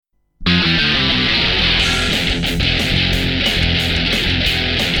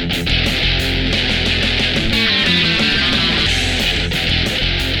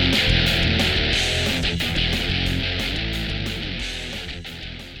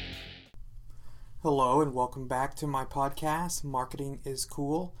Hello and welcome back to my podcast, Marketing is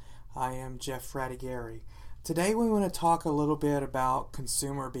Cool. I am Jeff Radigari. Today we want to talk a little bit about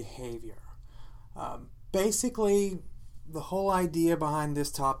consumer behavior. Basically, the whole idea behind this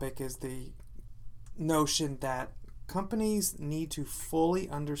topic is the notion that companies need to fully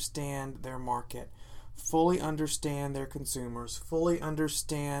understand their market, fully understand their consumers, fully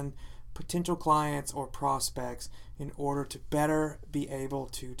understand potential clients or prospects in order to better be able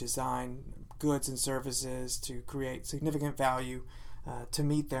to design goods and services to create significant value to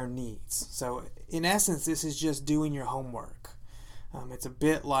meet their needs. So in essence, this is just doing your homework. It's a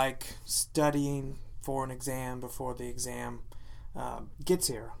bit like studying for an exam before the exam gets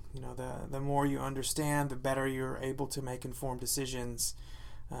here. The more you understand, the better you're able to make informed decisions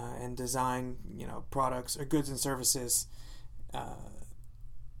and design products or goods and services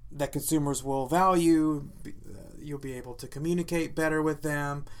that consumers will value. You'll be able to communicate better with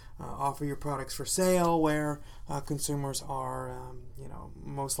them, offer your products for sale where consumers are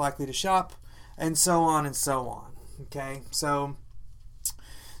most likely to shop, and so on and so on. Okay, so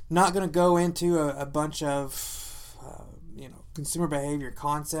not going to go into a bunch of consumer behavior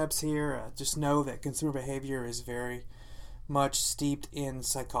concepts here. Just know that consumer behavior is very much steeped in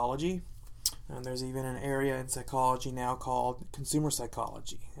psychology. And there's even an area in psychology now called consumer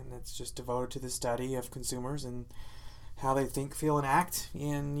psychology, and it's just devoted to the study of consumers and how they think, feel, and act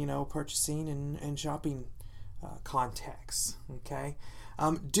in purchasing and shopping contexts. Okay,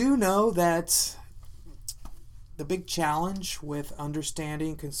 do know that the big challenge with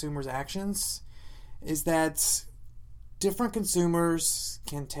understanding consumers' actions is that different consumers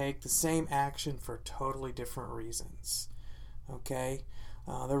can take the same action for totally different reasons. Okay.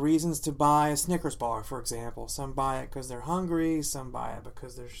 The reasons to buy a Snickers bar, for example. Some buy it because they're hungry. Some buy it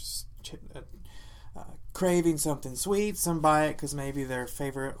because they're craving something sweet. Some buy it because maybe their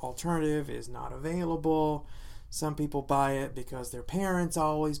favorite alternative is not available. Some people buy it because their parents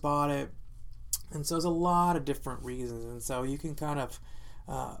always bought it. And so there's a lot of different reasons. And so you can kind of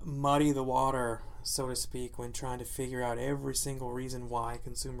muddy the water, so to speak, when trying to figure out every single reason why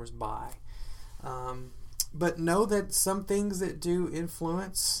consumers buy. But know that some things that do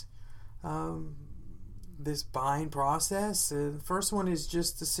influence this buying process, the first one is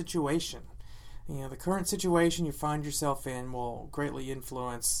just the situation. The current situation you find yourself in will greatly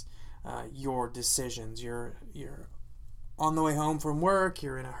influence your decisions. You're on the way home from work,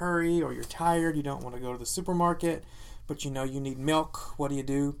 you're in a hurry, or you're tired, you don't want to go to the supermarket, but you need milk. What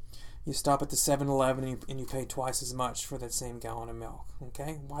do? You stop at the 7-Eleven and you pay twice as much for that same gallon of milk.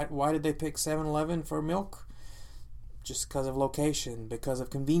 Okay? Why did they pick 7-Eleven for milk? Just because of location, because of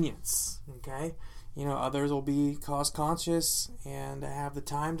convenience. Okay? Others will be cost conscious and have the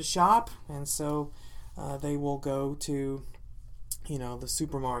time to shop, and so they will go to the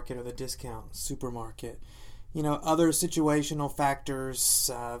supermarket or the discount supermarket. Other situational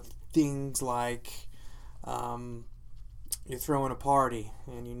factors, things like you're throwing a party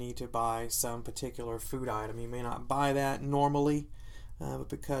and you need to buy some particular food item. You may not buy that normally, but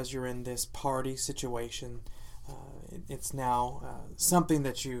because you're in this party situation, it's now something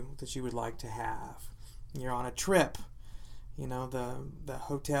that you would like to have. You're on a trip. The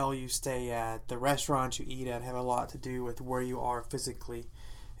hotel you stay at, the restaurant you eat at have a lot to do with where you are physically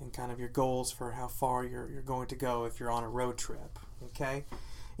and kind of your goals for how far you're going to go if you're on a road trip. Okay?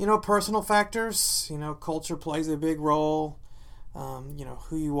 Personal factors, culture plays a big role.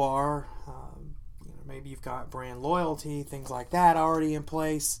 Who you are, maybe you've got brand loyalty, things like that already in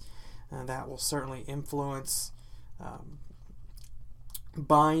place, and that will certainly influence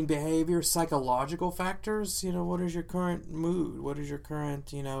buying behavior. Psychological factors, what is your current mood? What is your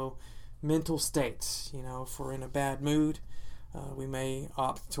current, mental state? If we're in a bad mood, we may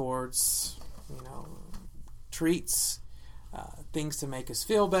opt towards, treats, things to make us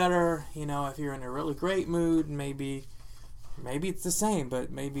feel better. If you're in a really great mood, maybe it's the same,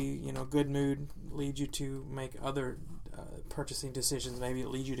 but maybe good mood leads you to make other purchasing decisions. Maybe it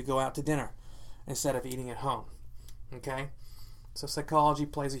leads you to go out to dinner instead of eating at home. Okay, so psychology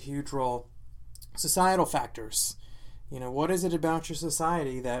plays a huge role. Societal factors. What is it about your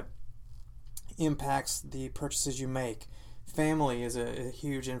society that impacts the purchases you make? Family is a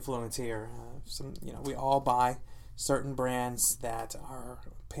huge influence here. We all buy certain brands that our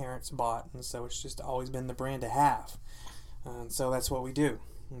parents bought, and so it's just always been the brand to have. And so that's what we do.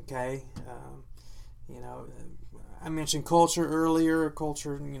 Okay, I mentioned culture earlier.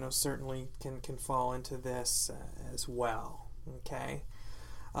 Culture, certainly can fall into this as well. Okay,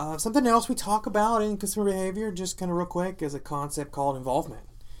 something else we talk about in consumer behavior, just kind of real quick, is a concept called involvement.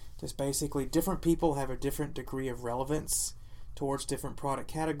 Just basically, different people have a different degree of relevance towards different product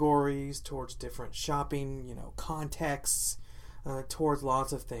categories, towards different shopping, contexts, towards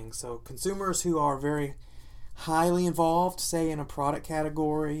lots of things. So consumers who are very highly involved, say in a product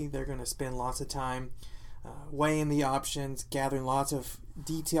category, they're going to spend lots of time weighing the options, gathering lots of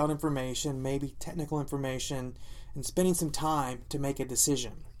detailed information, maybe technical information, and spending some time to make a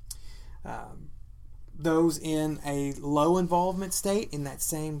decision. Those in a low involvement state in that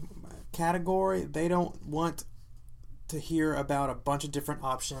same category, they don't want to hear about a bunch of different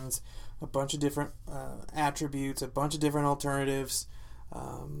options, a bunch of different attributes, a bunch of different alternatives,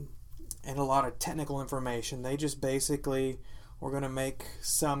 and a lot of technical information. They just basically are going to make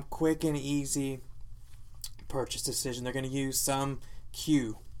some quick and easy purchase decision. They're going to use some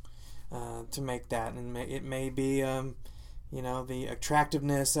cue to make that, and it may be the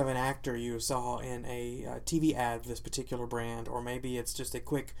attractiveness of an actor you saw in a TV ad for this particular brand, or maybe it's just a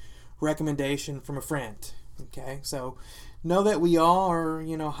quick recommendation from a friend. Okay, so know that we all are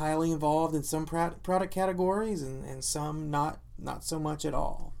highly involved in some product categories and some not so much at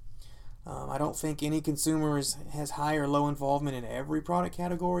all. I don't think any consumer has high or low involvement in every product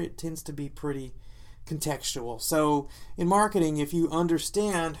category. It tends to be pretty contextual. So in marketing, if you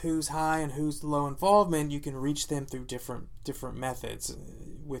understand who's high and who's low involvement, you can reach them through different methods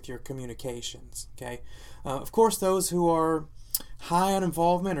with your communications. Okay, of course, those who are high on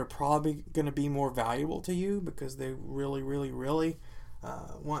involvement are probably going to be more valuable to you because they really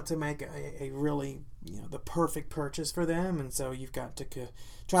want to make a really the perfect purchase for them, and so you've got to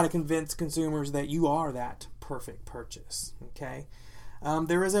try to convince consumers that you are that perfect purchase. Okay.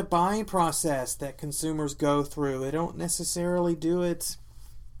 There is a buying process that consumers go through. They don't necessarily do it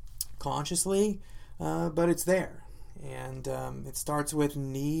consciously, but it's there. And it starts with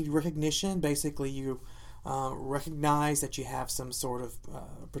need recognition. Basically, you recognize that you have some sort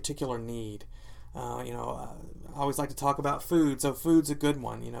of particular need. I always like to talk about food. So food's a good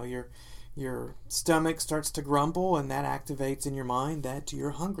one. Your stomach starts to grumble, and that activates in your mind that you're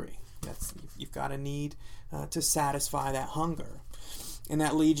hungry. You've got a need to satisfy that hunger. And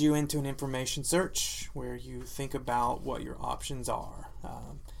that leads you into an information search where you think about what your options are.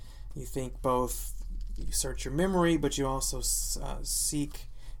 You search your memory, but you also seek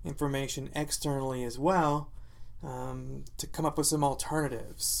information externally as well to come up with some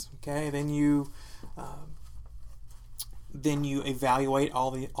alternatives. Okay, then you evaluate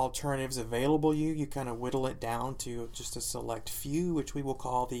all the alternatives available. You kind of whittle it down to just a select few, which we will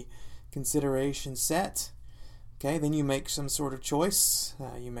call the consideration set. Okay, then you make some sort of choice,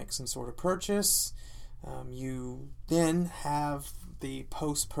 you make some sort of purchase. You then have the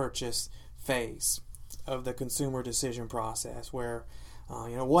post-purchase phase of the consumer decision process where,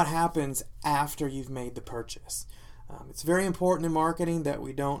 what happens after you've made the purchase. It's very important in marketing that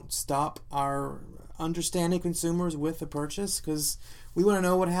we don't stop our understanding consumers with the purchase, because we want to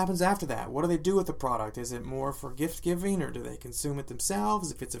know what happens after that. What do they do with the product? Is it more for gift giving, or do they consume it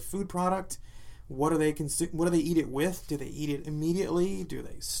themselves? If it's a food product, what do they consume? What do they eat it with? Do they eat it immediately? Do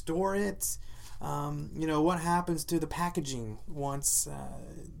they store it? What happens to the packaging once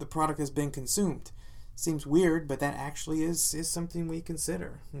the product has been consumed? Seems weird, but that actually is something we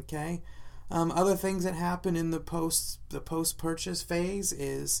consider. Okay. Other things that happen in the post-purchase phase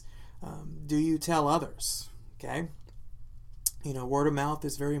is, do you tell others? Okay. Word of mouth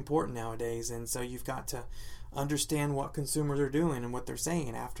is very important nowadays, and so you've got to understand what consumers are doing and what they're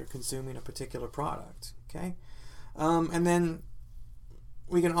saying after consuming a particular product. Okay, and then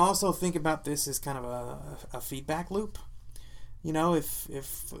we can also think about this as kind of a feedback loop. If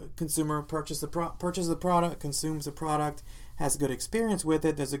a consumer purchases the product, consumes the product, has a good experience with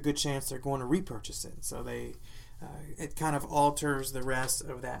it, there's a good chance they're going to repurchase it. So it kind of alters the rest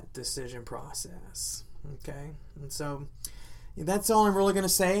of that decision process. Okay, and so that's all I'm really going to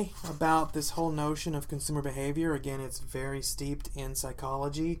say about this whole notion of consumer behavior. Again, it's very steeped in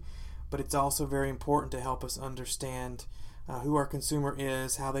psychology, but it's also very important to help us understand who our consumer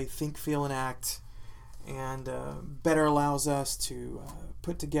is, how they think, feel, and act, and better allows us to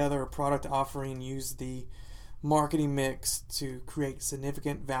put together a product offering, use the marketing mix to create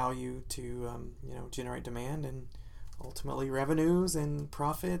significant value to generate demand and ultimately revenues and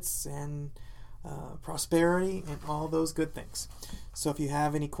profits and prosperity and all those good things. So if you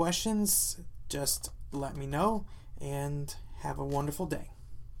have any questions, just let me know, and have a wonderful day.